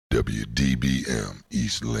WDBM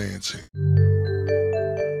East Lansing.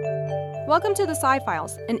 Welcome to the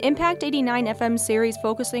Sci-Files, an Impact 89 FM series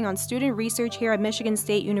focusing on student research here at Michigan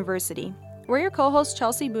State University. We're your co-hosts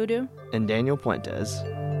Chelsea Boudou and Daniel Puentes.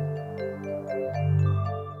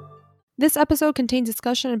 This episode contains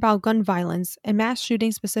discussion about gun violence and mass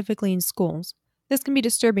shootings specifically in schools. This can be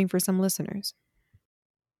disturbing for some listeners.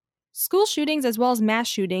 School shootings as well as mass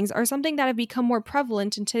shootings are something that have become more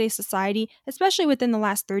prevalent in today's society, especially within the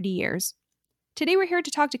last 30 years. Today we're here to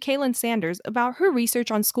talk to Kaylin Sanders about her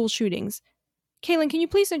research on school shootings. Kaylin, can you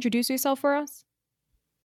please introduce yourself for us?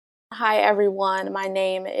 Hi everyone, my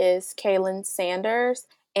name is Kaylin Sanders,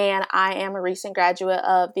 and I am a recent graduate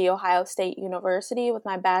of The Ohio State University with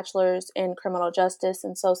my bachelor's in criminal justice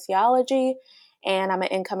and sociology, and I'm an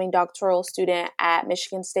incoming doctoral student at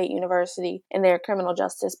Michigan State University in their criminal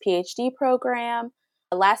justice PhD program.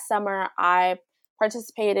 Last summer, I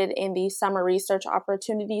participated in the Summer Research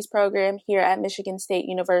Opportunities Program here at Michigan State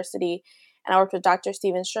University, and I worked with Dr.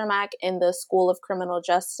 Steven Shermack in the School of Criminal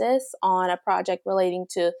Justice on a project relating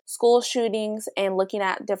to school shootings and looking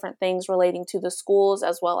at different things relating to the schools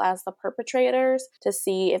as well as the perpetrators to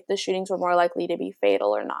see if the shootings were more likely to be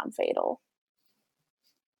fatal or non-fatal.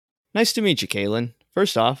 Nice to meet you, Kaylin.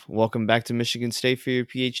 First off, welcome back to Michigan State for your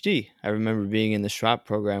PhD. I remember being in the SHROP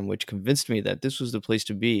program, which convinced me that this was the place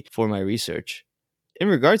to be for my research. In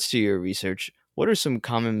regards to your research, what are some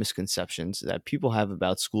common misconceptions that people have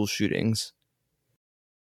about school shootings?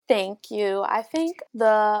 Thank you. I think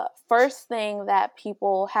the first thing that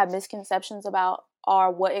people have misconceptions about are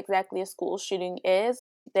what exactly a school shooting is.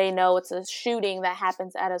 They know it's a shooting that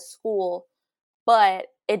happens at a school, but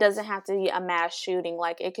it doesn't have to be a mass shooting.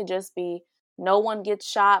 Like, it could just be no one gets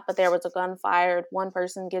shot, but there was a gun fired, one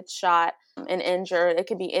person gets shot and injured. It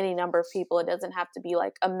could be any number of people. It doesn't have to be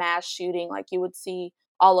like a mass shooting like you would see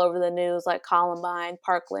all over the news, like Columbine,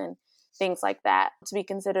 Parkland, things like that, to be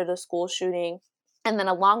considered a school shooting. And then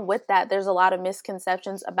along with that, there's a lot of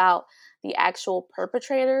misconceptions about the actual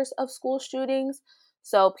perpetrators of school shootings.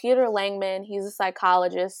 So Peter Langman, he's a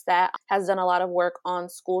psychologist that has done a lot of work on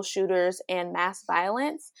school shooters and mass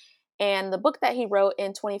violence. And the book that he wrote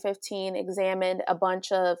in 2015 examined a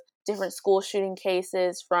bunch of different school shooting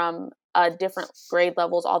cases from different grade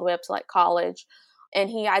levels all the way up to like college. And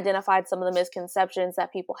he identified some of the misconceptions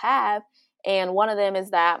that people have. And one of them is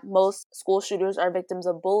that most school shooters are victims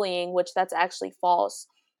of bullying, which that's actually false.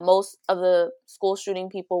 Most of the school shooting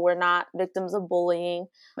people were not victims of bullying,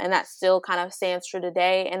 and that still kind of stands true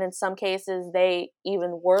today. And in some cases, they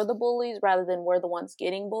even were the bullies rather than were the ones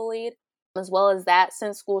getting bullied. As well as that,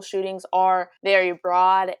 since school shootings are very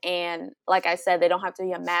broad, and like I said, they don't have to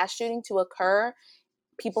be a mass shooting to occur,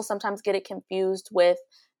 people sometimes get it confused with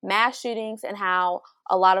mass shootings and how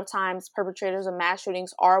a lot of times perpetrators of mass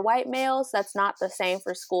shootings are white males. That's not the same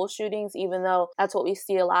for school shootings, even though that's what we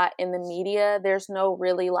see a lot in the media. There's no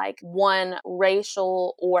really like one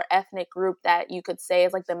racial or ethnic group that you could say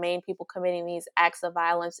is like the main people committing these acts of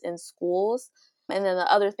violence in schools. And then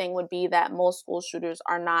the other thing would be that most school shooters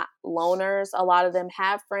are not loners. A lot of them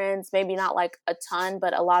have friends, maybe not like a ton,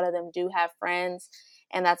 but a lot of them do have friends.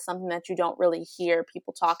 And that's something that you don't really hear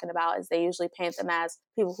people talking about, is they usually paint them as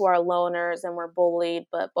people who are loners and were bullied,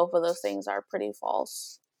 but both of those things are pretty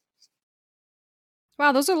false.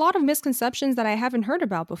 Wow, those are a lot of misconceptions that I haven't heard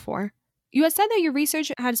about before. You had said that your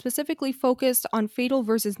research had specifically focused on fatal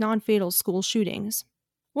versus non-fatal school shootings.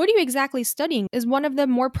 What are you exactly studying? Is one of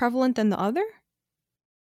them more prevalent than the other?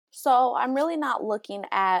 So I'm really not looking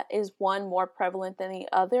at is one more prevalent than the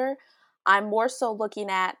other. I'm more so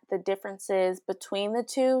looking at the differences between the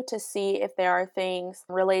two to see if there are things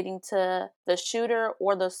relating to the shooter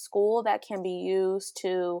or the school that can be used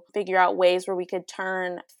to figure out ways where we could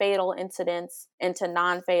turn fatal incidents into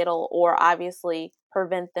non-fatal, or obviously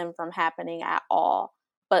prevent them from happening at all.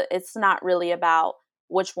 But it's not really about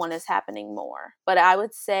which one is happening more. But I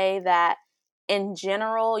would say that in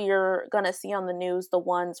general, you're going to see on the news the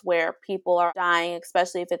ones where people are dying,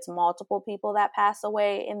 especially if it's multiple people that pass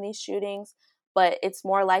away in these shootings. But it's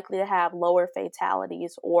more likely to have lower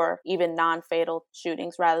fatalities or even non-fatal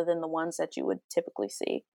shootings rather than the ones that you would typically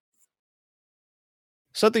see.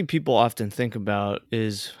 Something people often think about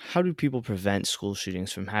is how do people prevent school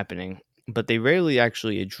shootings from happening, but they rarely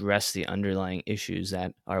actually address the underlying issues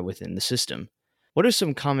that are within the system. What are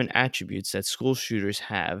some common attributes that school shooters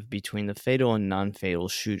have between the fatal and non-fatal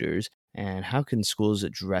shooters, and how can schools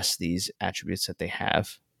address these attributes that they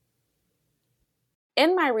have?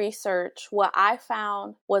 In my research, what I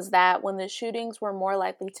found was that when the shootings were more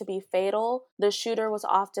likely to be fatal, the shooter was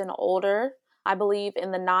often older. I believe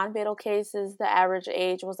in the non-fatal cases, the average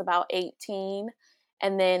age was about 18.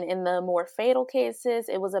 And then in the more fatal cases,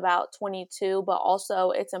 it was about 22. But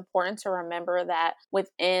also, it's important to remember that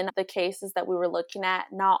within the cases that we were looking at,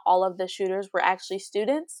 not all of the shooters were actually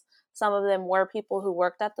students. Some of them were people who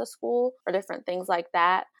worked at the school or different things like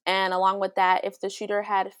that. And along with that, if the shooter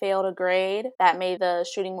had failed a grade, that made the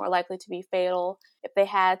shooting more likely to be fatal. If they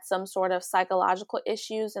had some sort of psychological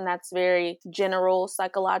issues, and that's very general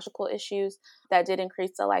psychological issues, that did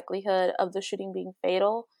increase the likelihood of the shooting being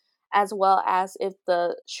fatal, as well as if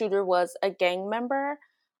the shooter was a gang member.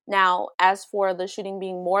 Now, as for the shooting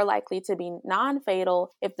being more likely to be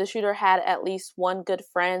non-fatal, if the shooter had at least one good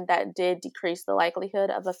friend, that did decrease the likelihood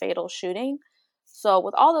of a fatal shooting. So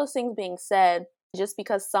with all those things being said, just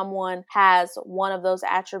because someone has one of those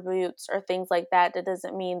attributes or things like that, that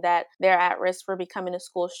doesn't mean that they're at risk for becoming a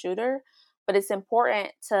school shooter. But it's important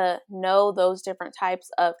to know those different types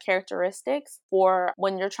of characteristics for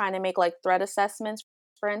when you're trying to make like threat assessments.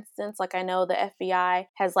 For instance, like I know the FBI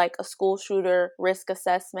has like a school shooter risk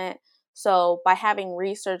assessment. So by having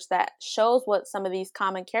research that shows what some of these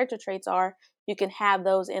common character traits are, you can have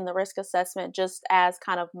those in the risk assessment just as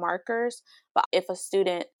kind of markers. But if a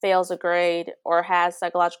student fails a grade or has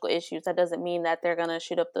psychological issues, that doesn't mean that they're going to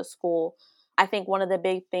shoot up the school. I think one of the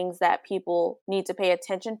big things that people need to pay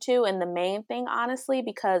attention to, and the main thing, honestly,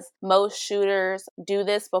 because most shooters do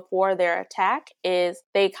this before their attack, is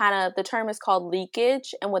the term is called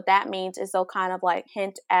leakage. And what that means is they'll kind of like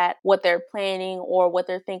hint at what they're planning or what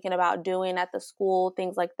they're thinking about doing at the school,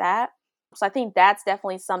 things like that. So I think that's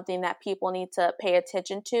definitely something that people need to pay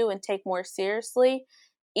attention to and take more seriously.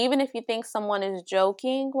 Even if you think someone is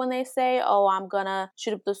joking when they say, oh, I'm going to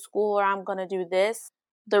shoot up the school or I'm going to do this,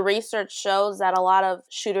 the research shows that a lot of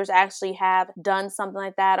shooters actually have done something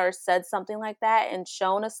like that or said something like that and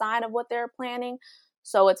shown a sign of what they're planning.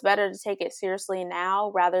 So it's better to take it seriously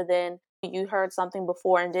now rather than you heard something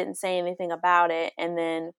before and didn't say anything about it, and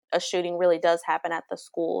then a shooting really does happen at the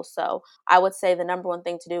school. So I would say the number one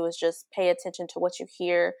thing to do is just pay attention to what you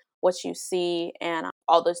hear, what you see, and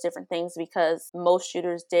all those different things, because most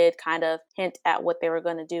shooters did kind of hint at what they were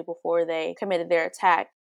going to do before they committed their attack.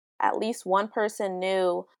 At least one person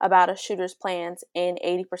knew about a shooter's plans in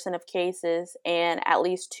 80% of cases, and at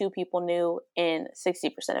least two people knew in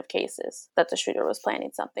 60% of cases that the shooter was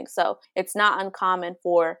planning something. So it's not uncommon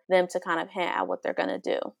for them to kind of hint at what they're going to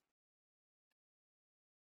do.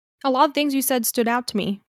 A lot of things you said stood out to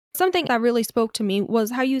me. Something that really spoke to me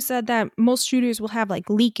was how you said that most shooters will have like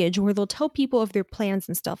leakage where they'll tell people of their plans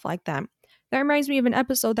and stuff like that. That reminds me of an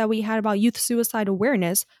episode that we had about youth suicide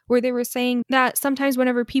awareness, where they were saying that sometimes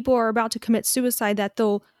whenever people are about to commit suicide, that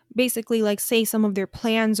they'll basically like say some of their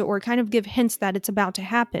plans or kind of give hints that it's about to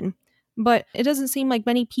happen. But it doesn't seem like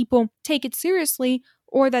many people take it seriously,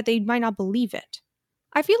 or that they might not believe it.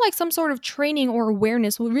 I feel like some sort of training or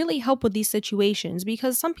awareness will really help with these situations,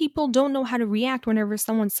 because some people don't know how to react whenever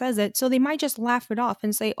someone says it, so they might just laugh it off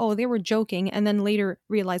and say, oh, they were joking, and then later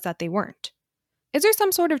realize that they weren't. Is there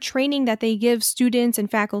some sort of training that they give students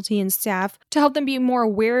and faculty and staff to help them be more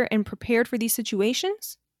aware and prepared for these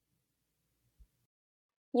situations?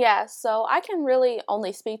 Yeah, so I can really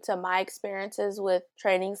only speak to my experiences with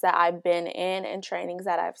trainings that I've been in and trainings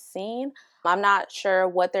that I've seen. I'm not sure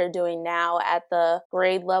what they're doing now at the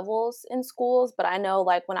grade levels in schools, but I know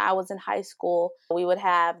like when I was in high school, we would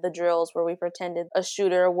have the drills where we pretended a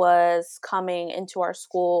shooter was coming into our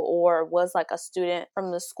school or was like a student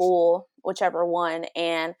from the school, whichever one.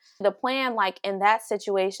 And the plan, like in that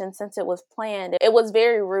situation, since it was planned, it was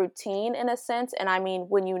very routine in a sense. And I mean,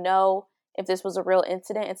 when you know if this was a real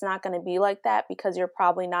incident, it's not going to be like that because you're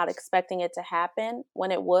probably not expecting it to happen when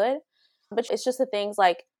it would. But it's just the things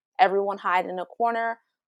like everyone hide in a corner,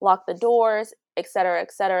 lock the doors, etc.,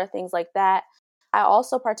 things like that. I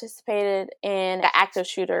also participated in an active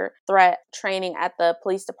shooter threat training at the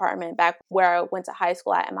police department back where I went to high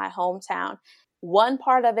school at in my hometown. One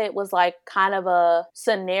part of it was like kind of a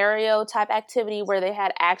scenario type activity where they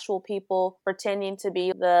had actual people pretending to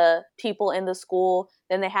be the people in the school.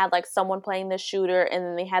 Then they had like someone playing the shooter, and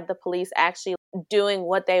then they had the police actually doing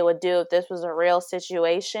what they would do if this was a real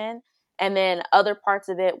situation. And then other parts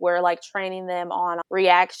of it were like training them on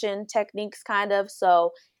reaction techniques kind of.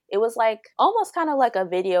 So it was like almost kind of like a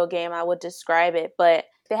video game, I would describe it, but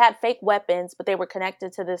they had fake weapons, but they were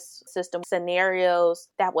connected to this system, scenarios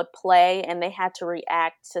that would play, and they had to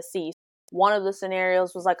react to see. One of the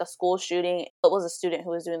scenarios was like a school shooting. It was a student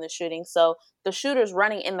who was doing the shooting. So the shooter's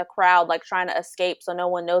running in the crowd, like trying to escape so no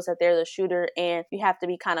one knows that they're the shooter. And you have to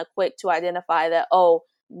be kind of quick to identify that, oh,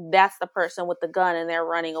 that's the person with the gun and they're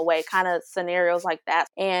running away, kind of scenarios like that.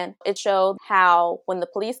 And it showed how when the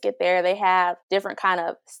police get there, they have different kind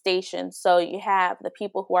of stations. So you have the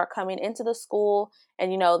people who are coming into the school,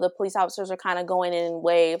 And, the police officers are kind of going in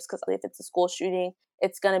waves because if it's a school shooting,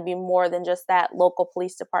 it's going to be more than just that local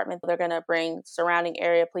police department. They're going to bring surrounding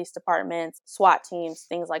area police departments, SWAT teams,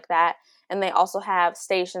 things like that. And they also have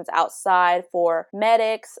stations outside for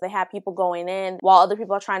medics. They have people going in while other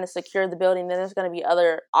people are trying to secure the building. Then there's going to be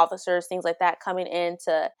other officers, things like that, coming in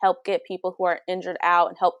to help get people who are injured out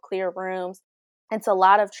and help clear rooms. It's a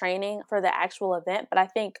lot of training for the actual event, but I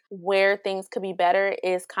think where things could be better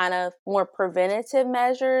is kind of more preventative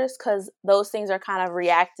measures, because those things are kind of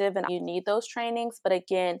reactive and you need those trainings. But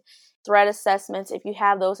again, threat assessments, if you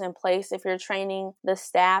have those in place, if you're training the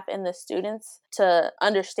staff and the students to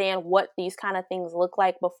understand what these kind of things look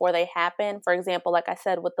like before they happen, for example, like I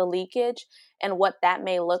said, with the leakage and what that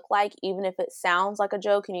may look like, even if it sounds like a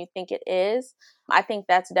joke and you think it is, I think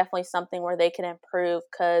that's definitely something where they can improve,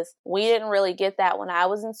 because we didn't really get that when I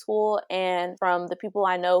was in school. And from the people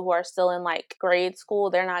I know who are still in like grade school,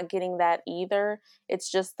 they're not getting that either.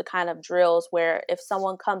 It's just the kind of drills where if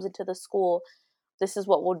someone comes into the school, this is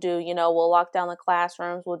what we'll do. We'll lock down the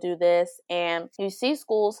classrooms, we'll do this. And you see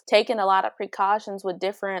schools taking a lot of precautions with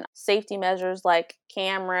different safety measures like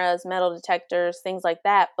cameras, metal detectors, things like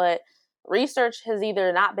that. But research has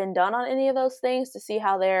either not been done on any of those things to see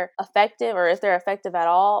how they're effective or if they're effective at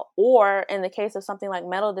all. Or in the case of something like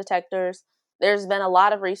metal detectors, there's been a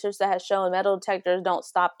lot of research that has shown metal detectors don't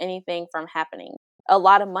stop anything from happening. A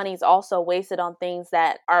lot of money is also wasted on things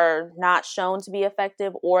that are not shown to be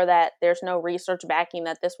effective, or that there's no research backing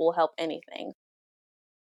that this will help anything.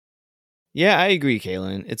 Yeah, I agree,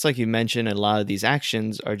 Kaylin. It's like you mentioned, a lot of these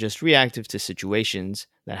actions are just reactive to situations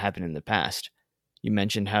that happened in the past. You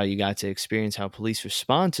mentioned how you got to experience how police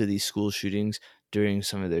respond to these school shootings during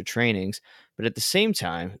some of their trainings, but at the same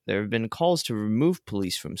time, there have been calls to remove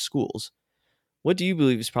police from schools. What do you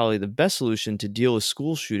believe is probably the best solution to deal with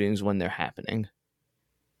school shootings when they're happening?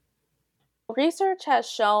 Research has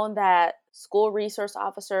shown that school resource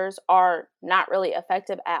officers are not really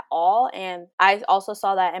effective at all. And I also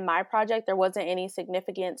saw that in my project, there wasn't any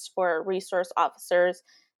significance for resource officers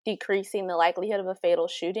decreasing the likelihood of a fatal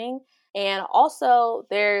shooting. And also,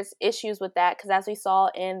 there's issues with that because, as we saw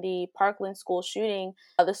in the Parkland school shooting,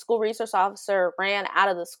 the school resource officer ran out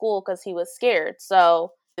of the school because he was scared.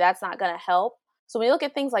 So that's not going to help. So we look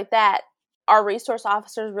at things like that. Are resource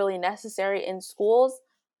officers really necessary in schools?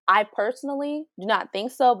 I personally do not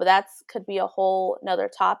think so, but that's could be a whole nother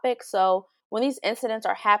topic. So when these incidents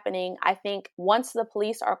are happening, I think once the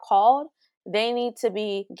police are called, they need to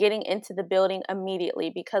be getting into the building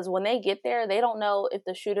immediately, because when they get there, they don't know if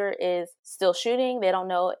the shooter is still shooting. They don't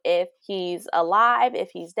know if he's alive, if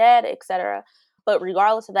he's dead, etc. But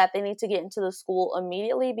regardless of that, they need to get into the school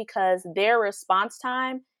immediately, because their response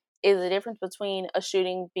time is the difference between a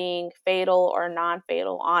shooting being fatal or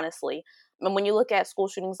non-fatal, honestly. And when you look at school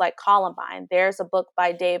shootings like Columbine, there's a book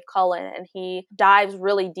by Dave Cullen, and he dives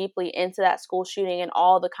really deeply into that school shooting and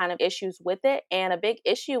all the kind of issues with it. And a big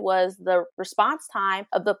issue was the response time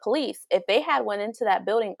of the police. If they had went into that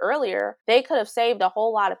building earlier, they could have saved a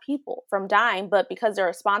whole lot of people from dying. But because their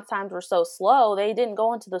response times were so slow, they didn't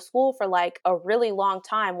go into the school for like a really long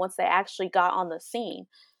time once they actually got on the scene.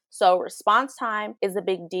 So response time is a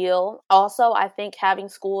big deal. Also, I think having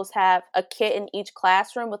schools have a kit in each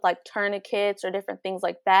classroom with like tourniquets or different things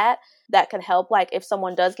like that can help. Like if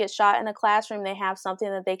someone does get shot in a classroom, they have something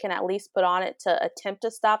that they can at least put on it to attempt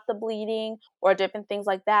to stop the bleeding, or different things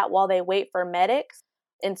like that while they wait for medics.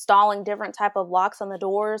 Installing different type of locks on the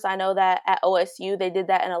doors. I know that at OSU, they did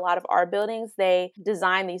that in a lot of our buildings. They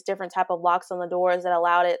designed these different type of locks on the doors that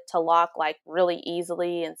allowed it to lock like really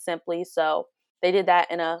easily and simply. So they did that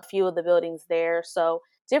in a few of the buildings there. So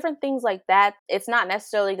different things like that. It's not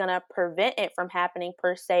necessarily going to prevent it from happening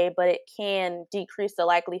per se, but it can decrease the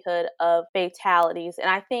likelihood of fatalities. And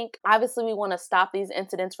I think obviously we want to stop these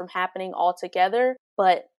incidents from happening altogether,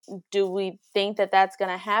 but do we think that that's going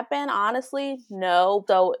to happen? Honestly, no.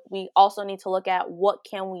 So we also need to look at what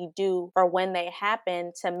can we do for when they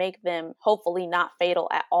happen to make them hopefully not fatal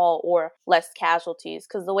at all or less casualties.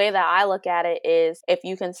 Because the way that I look at it is, if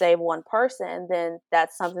you can save one person, then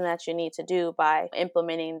that's something that you need to do by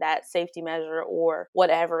implementing that safety measure or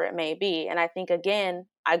whatever it may be. And I think, again,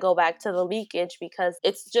 I go back to the leakage because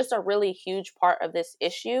it's just a really huge part of this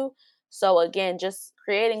issue. So again, just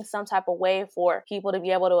creating some type of way for people to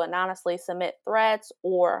be able to anonymously submit threats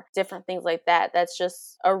or different things like that. That's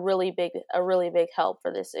just a really big help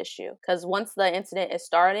for this issue. Because once the incident is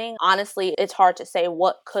starting, honestly, it's hard to say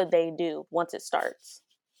what could they do once it starts.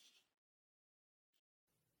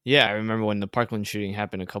 Yeah, I remember when the Parkland shooting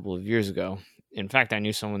happened a couple of years ago. In fact, I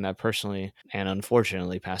knew someone that personally and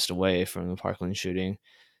unfortunately passed away from the Parkland shooting.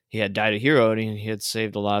 He had died a hero and he had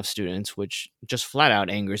saved a lot of students, which just flat out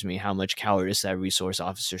angers me how much cowardice that resource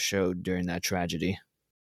officer showed during that tragedy.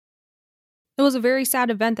 It was a very sad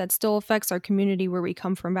event that still affects our community where we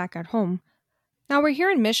come from back at home. Now, we're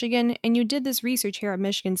here in Michigan, and you did this research here at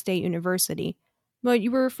Michigan State University, but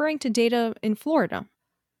you were referring to data in Florida.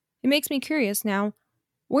 It makes me curious now,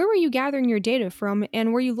 where were you gathering your data from,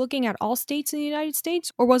 and were you looking at all states in the United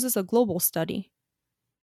States, or was this a global study?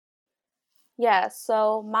 Yeah,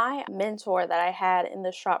 so my mentor that I had in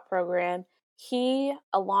the SHOP program, he,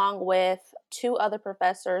 along with two other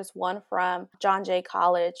professors, one from John Jay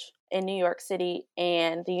College in New York City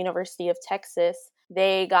and the University of Texas,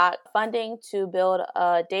 they got funding to build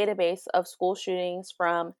a database of school shootings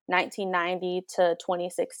from 1990 to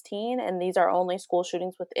 2016. And these are only school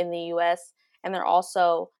shootings within the US. And they're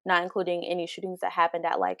also not including any shootings that happened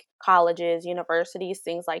at like colleges, universities,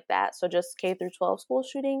 things like that. So just K through 12 school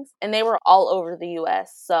shootings. And they were all over the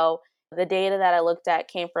US. So the data that I looked at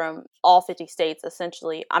came from all 50 states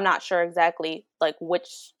essentially. I'm not sure exactly like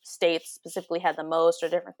which states specifically had the most or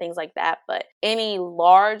different things like that, but any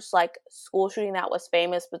large like school shooting that was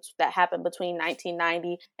famous that happened between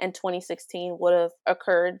 1990 and 2016 would have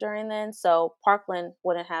occurred during then. So Parkland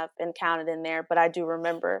wouldn't have been counted in there, but I do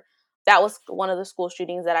remember that was one of the school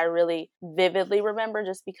shootings that I really vividly remember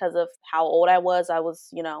just because of how old I was. I was,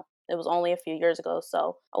 it was only a few years ago.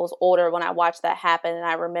 So I was older when I watched that happen. And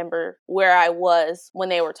I remember where I was when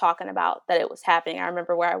they were talking about that it was happening. I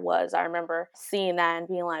remember where I was. I remember seeing that and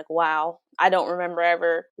being like, wow, I don't remember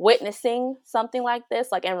ever witnessing something like this,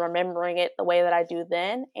 like, and remembering it the way that I do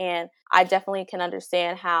then. And I definitely can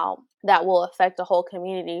understand how that will affect a whole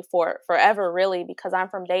community for forever, really, because I'm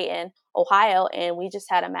from Dayton, Ohio, and we just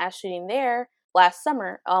had a mass shooting there last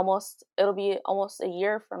summer. It'll be almost a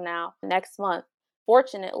year from now, next month.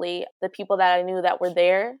 Fortunately, the people that I knew that were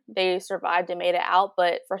there, they survived and made it out.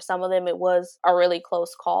 But for some of them, it was a really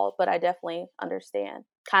close call. But I definitely understand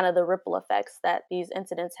kind of the ripple effects that these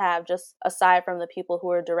incidents have, just aside from the people who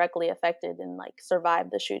are directly affected and like survived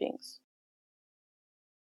the shootings.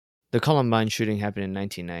 The Columbine shooting happened in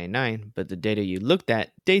 1999, but the data you looked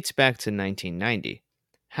at dates back to 1990.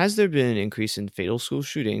 Has there been an increase in fatal school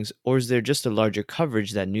shootings, or is there just a larger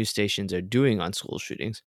coverage that news stations are doing on school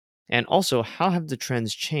shootings? And also, how have the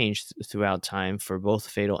trends changed throughout time for both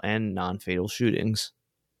fatal and non fatal shootings?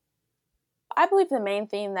 I believe the main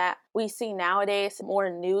thing that we see nowadays is more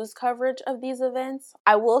news coverage of these events.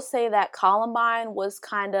 I will say that Columbine was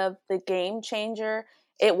kind of the game changer.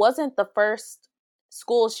 It wasn't the first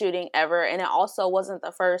school shooting ever, and it also wasn't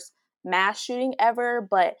the first mass shooting ever,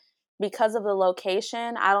 but because of the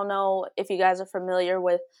location, I don't know if you guys are familiar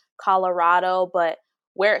with Colorado, but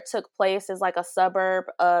where it took place is like a suburb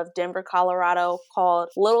of Denver, Colorado called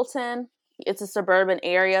Littleton. It's a suburban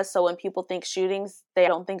area, so when people think shootings, they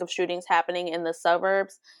don't think of shootings happening in the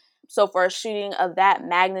suburbs. So for a shooting of that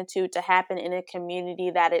magnitude to happen in a community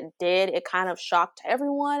that it did, it kind of shocked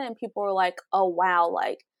everyone, and people were like, oh wow,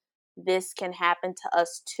 like this can happen to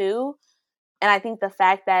us too. And I think the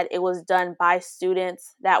fact that it was done by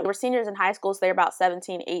students that were seniors in high school, so they're about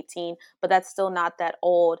 17, 18, but that's still not that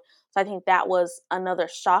old. So I think that was another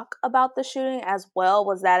shock about the shooting as well,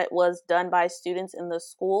 was that it was done by students in the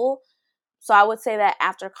school. So I would say that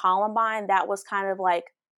after Columbine, that was kind of like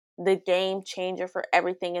the game changer for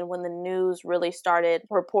everything. And when the news really started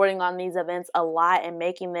reporting on these events a lot and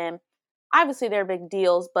making them, obviously they're big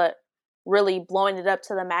deals, but really blowing it up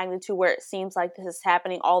to the magnitude where it seems like this is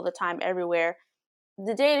happening all the time everywhere.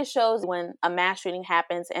 The data shows when a mass shooting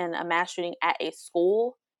happens and a mass shooting at a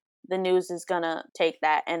school, the news is going to take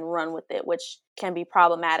that and run with it, which can be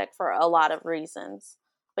problematic for a lot of reasons.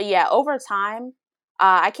 But yeah, over time,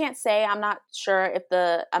 I can't say, I'm not sure if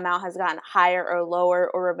the amount has gotten higher or lower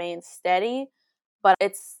or remained steady, but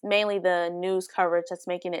it's mainly the news coverage that's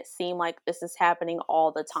making it seem like this is happening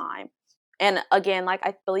all the time. And again, like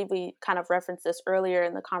I believe we kind of referenced this earlier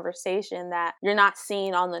in the conversation, that you're not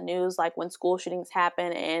seeing on the news like when school shootings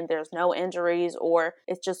happen and there's no injuries or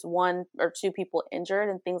it's just one or two people injured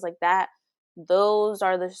and things like that. Those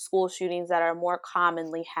are the school shootings that are more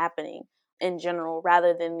commonly happening in general,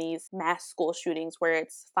 rather than these mass school shootings where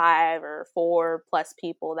it's 5 or 4 plus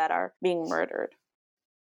people that are being murdered.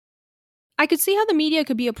 I could see how the media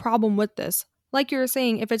could be a problem with this. Like you were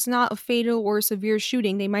saying, if it's not a fatal or severe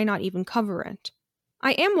shooting, they might not even cover it.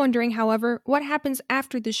 I am wondering, however, what happens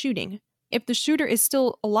after the shooting? If the shooter is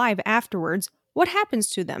still alive afterwards, what happens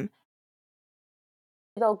to them?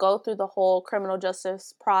 They'll go through the whole criminal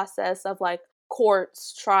justice process of like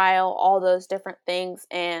courts, trial, all those different things.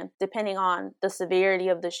 And depending on the severity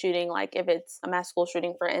of the shooting, like if it's a mass school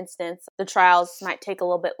shooting, for instance, the trials might take a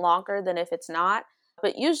little bit longer than if it's not.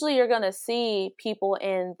 But usually you're going to see people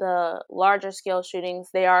in the larger scale shootings,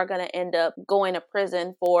 they are going to end up going to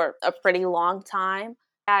prison for a pretty long time.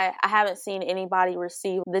 I haven't seen anybody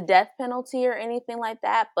receive the death penalty or anything like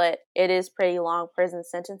that, but it is pretty long prison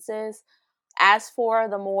sentences. As for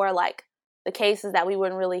the more like the cases that we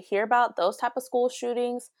wouldn't really hear about, those type of school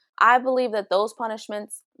shootings, I believe that those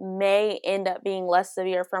punishments may end up being less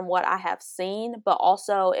severe from what I have seen, but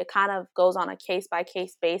also it kind of goes on a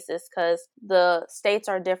case-by-case basis because the states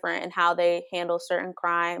are different in how they handle certain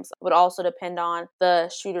crimes. It would also depend on the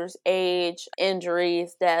shooter's age,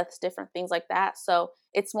 injuries, deaths, different things like that. So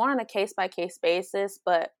it's more on a case-by-case basis,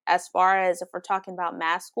 but as far as if we're talking about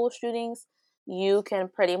mass school shootings, you can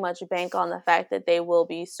pretty much bank on the fact that they will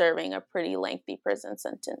be serving a pretty lengthy prison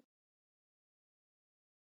sentence.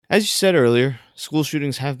 As you said earlier, school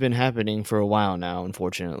shootings have been happening for a while now,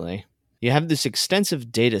 unfortunately. You have this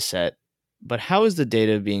extensive data set, but how is the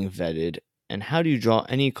data being vetted, and how do you draw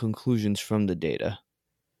any conclusions from the data?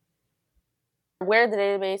 Where the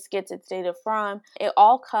database gets its data from, it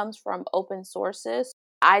all comes from open sources.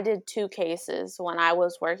 I did 2 cases when I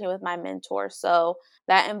was working with my mentor. So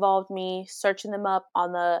that involved me searching them up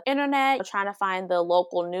on the internet, trying to find the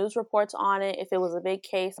local news reports on it. If it was a big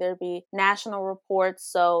case, there'd be national reports.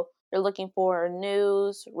 So you're looking for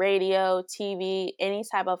news, radio, TV, any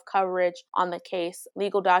type of coverage on the case,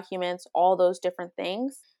 legal documents, all those different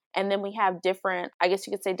things. And then we have different, I guess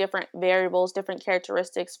you could say different variables, different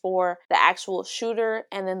characteristics for the actual shooter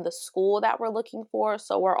and then the school that we're looking for.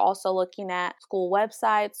 So we're also looking at school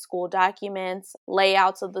websites, school documents,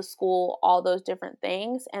 layouts of the school, all those different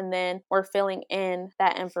things. And then we're filling in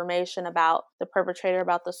that information about the perpetrator,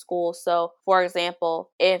 about the school. So for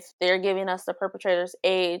example, if they're giving us the perpetrator's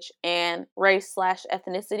age and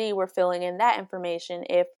race/ethnicity, we're filling in that information.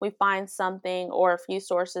 If we find something or a few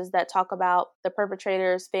sources that talk about the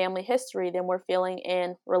perpetrator's family history, then we're filling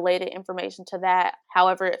in related information to that,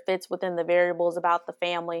 however it fits within the variables about the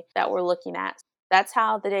family that we're looking at. That's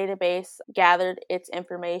how the database gathered its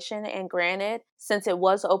information. And granted, since it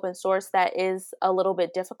was open source, that is a little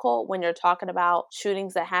bit difficult when you're talking about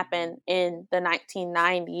shootings that happened in the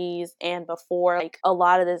 1990s and before. Like, a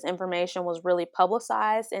lot of this information was really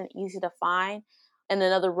publicized and easy to find. And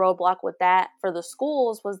another roadblock with that for the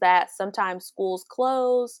schools was that sometimes schools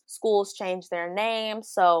close, schools change their names.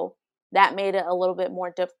 So that made it a little bit more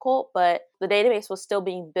difficult, but the database was still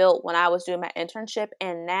being built when I was doing my internship.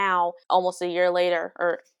 And now, almost a year later,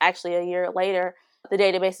 or actually a year later, the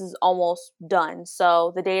database is almost done.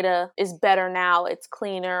 So the data is better now, it's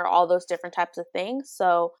cleaner, all those different types of things.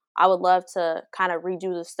 So I would love to kind of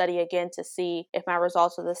redo the study again to see if my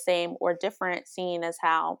results are the same or different, seeing as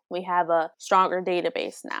how we have a stronger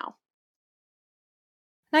database now.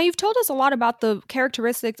 Now, you've told us a lot about the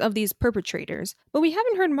characteristics of these perpetrators, but we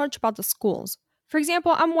haven't heard much about the schools. For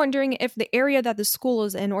example, I'm wondering if the area that the school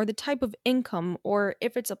is in, or the type of income, or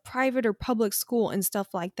if it's a private or public school and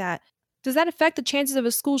stuff like that. Does that affect the chances of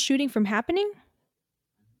a school shooting from happening?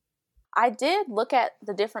 I did look at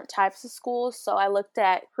the different types of schools. So I looked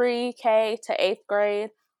at pre-K to 8th grade,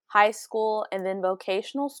 high school, and then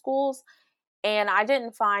vocational schools. And I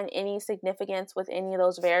didn't find any significance with any of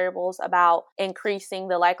those variables about increasing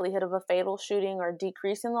the likelihood of a fatal shooting or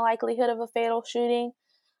decreasing the likelihood of a fatal shooting.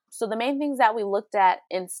 So the main things that we looked at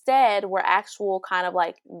instead were actual kind of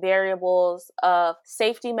like variables of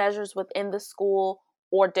safety measures within the school,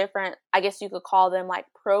 or different, I guess you could call them like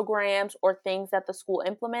programs or things that the school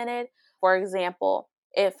implemented. For example,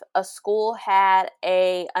 if a school had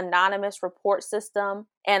a anonymous report system,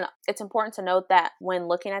 and it's important to note that when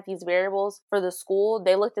looking at these variables for the school,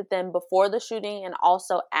 they looked at them before the shooting and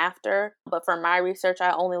also after. But for my research,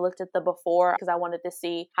 I only looked at the before because I wanted to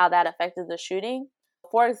see how that affected the shooting.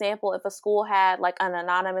 For example, if a school had like an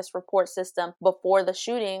anonymous report system before the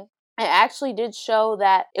shooting, it actually did show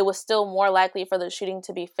that it was still more likely for the shooting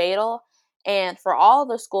to be fatal. And for all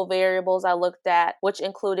the school variables I looked at, which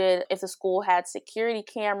included if the school had security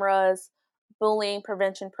cameras, bullying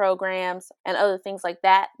prevention programs, and other things like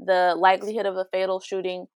that, the likelihood of a fatal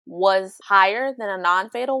shooting was higher than a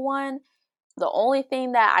non-fatal one. The only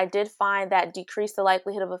thing that I did find that decreased the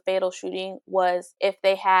likelihood of a fatal shooting was if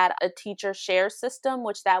they had a teacher share system,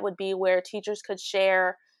 which that would be where teachers could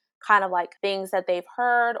share kind of like things that they've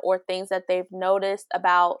heard or things that they've noticed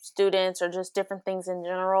about students or just different things in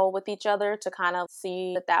general with each other, to kind of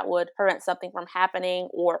see if that would prevent something from happening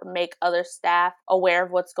or make other staff aware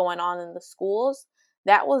of what's going on in the schools.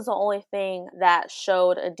 That was the only thing that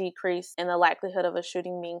showed a decrease in the likelihood of a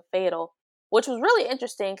shooting being fatal, which was really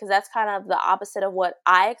interesting because that's kind of the opposite of what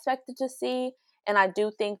I expected to see. And I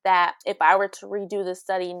do think that if I were to redo the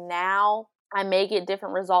study now, I may get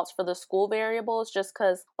different results for the school variables just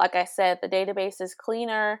because, like I said, the database is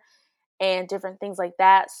cleaner and different things like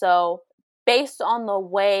that. So based on the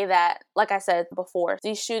way that, like I said before,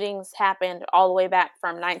 these shootings happened all the way back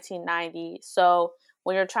from 1990. So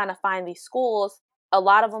when you're trying to find these schools, a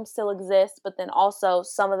lot of them still exist, but then also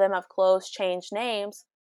some of them have closed, changed names.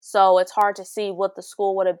 So it's hard to see what the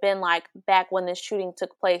school would have been like back when this shooting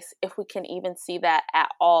took place, if we can even see that at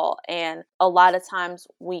all. And a lot of times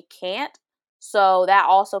we can't. So that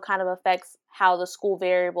also kind of affects how the school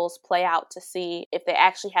variables play out to see if they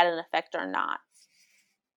actually had an effect or not.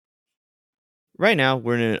 Right now,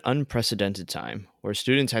 we're in an unprecedented time where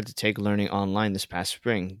students had to take learning online this past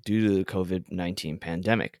spring due to the COVID-19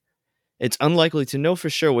 pandemic. It's unlikely to know for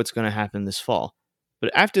sure what's going to happen this fall,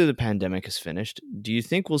 but after the pandemic is finished, do you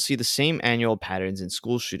think we'll see the same annual patterns in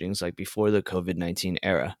school shootings like before the COVID-19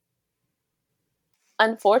 era?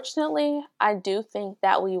 Unfortunately, I do think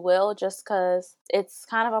that we will, just because it's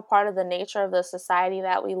kind of a part of the nature of the society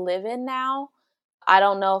that we live in now. I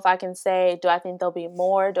don't know if I can say, do I think there'll be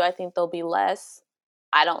more? Do I think there'll be less?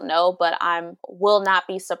 I don't know, but I will not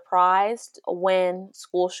be surprised when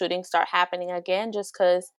school shootings start happening again, just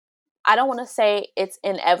because I don't want to say it's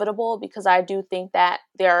inevitable, because I do think that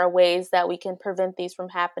there are ways that we can prevent these from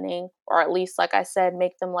happening, or at least, like I said,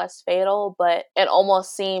 make them less fatal. But it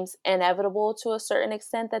almost seems inevitable to a certain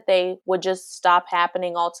extent that they would just stop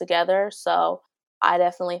happening altogether. So I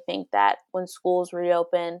definitely think that when schools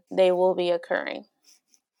reopen, they will be occurring.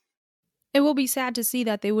 It will be sad to see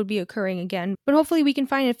that they would be occurring again, but hopefully we can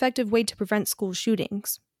find an effective way to prevent school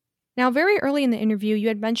shootings. Now, very early in the interview, you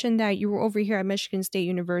had mentioned that you were over here at Michigan State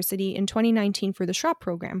University in 2019 for the SHROP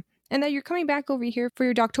program, and that you're coming back over here for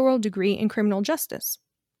your doctoral degree in criminal justice.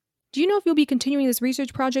 Do you know if you'll be continuing this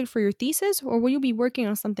research project for your thesis, or will you be working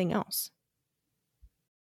on something else?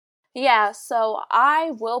 Yeah, so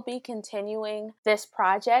I will be continuing this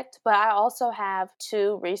project, but I also have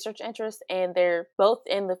two research interests, and they're both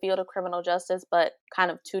in the field of criminal justice, but kind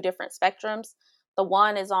of two different spectrums. The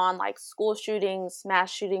one is on like school shootings, mass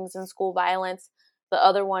shootings, and school violence. The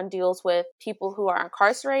other one deals with people who are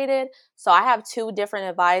incarcerated. So I have two different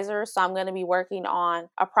advisors. So I'm going to be working on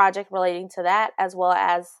a project relating to that, as well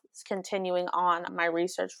as continuing on my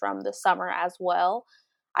research from the summer as well.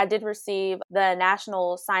 I did receive the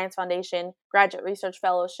National Science Foundation Graduate Research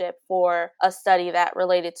Fellowship for a study that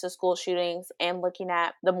related to school shootings and looking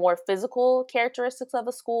at the more physical characteristics of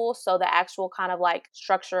a school. So the actual kind of like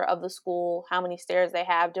structure of the school, how many stairs they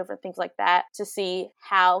have, different things like that, to see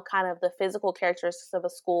how kind of the physical characteristics of a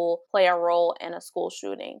school play a role in a school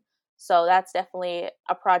shooting. So that's definitely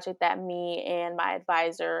a project that me and my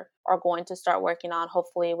advisor are going to start working on,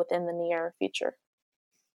 hopefully within the near future.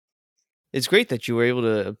 It's great that you were able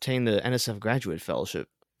to obtain the NSF Graduate Fellowship.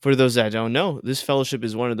 For those that don't know, this fellowship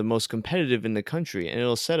is one of the most competitive in the country, and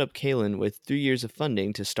it'll set up Kaylin with 3 years of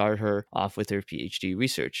funding to start her off with her PhD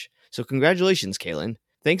research. So congratulations, Kaylin.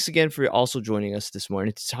 Thanks again for also joining us this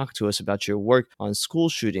morning to talk to us about your work on school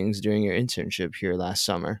shootings during your internship here last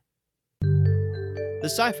summer. The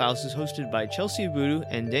Sci-Files is hosted by Chelsea Voodoo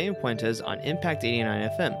and Daniel Puentes on Impact 89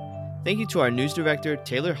 FM. Thank you to our news director,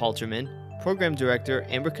 Taylor Halterman, Program Director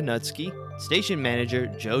Amber Konutsky, Station Manager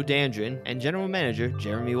Joe Dandrin, and General Manager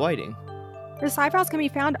Jeremy Whiting. The Sci-Files can be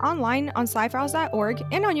found online on scifiles.org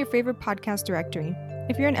and on your favorite podcast directory.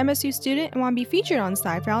 If you're an MSU student and want to be featured on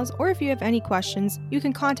Sci-Files, or if you have any questions, you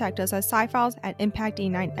can contact us at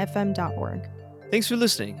scifiles@impact89fm.org. Thanks for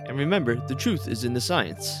listening, and remember, the truth is in the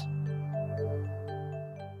science.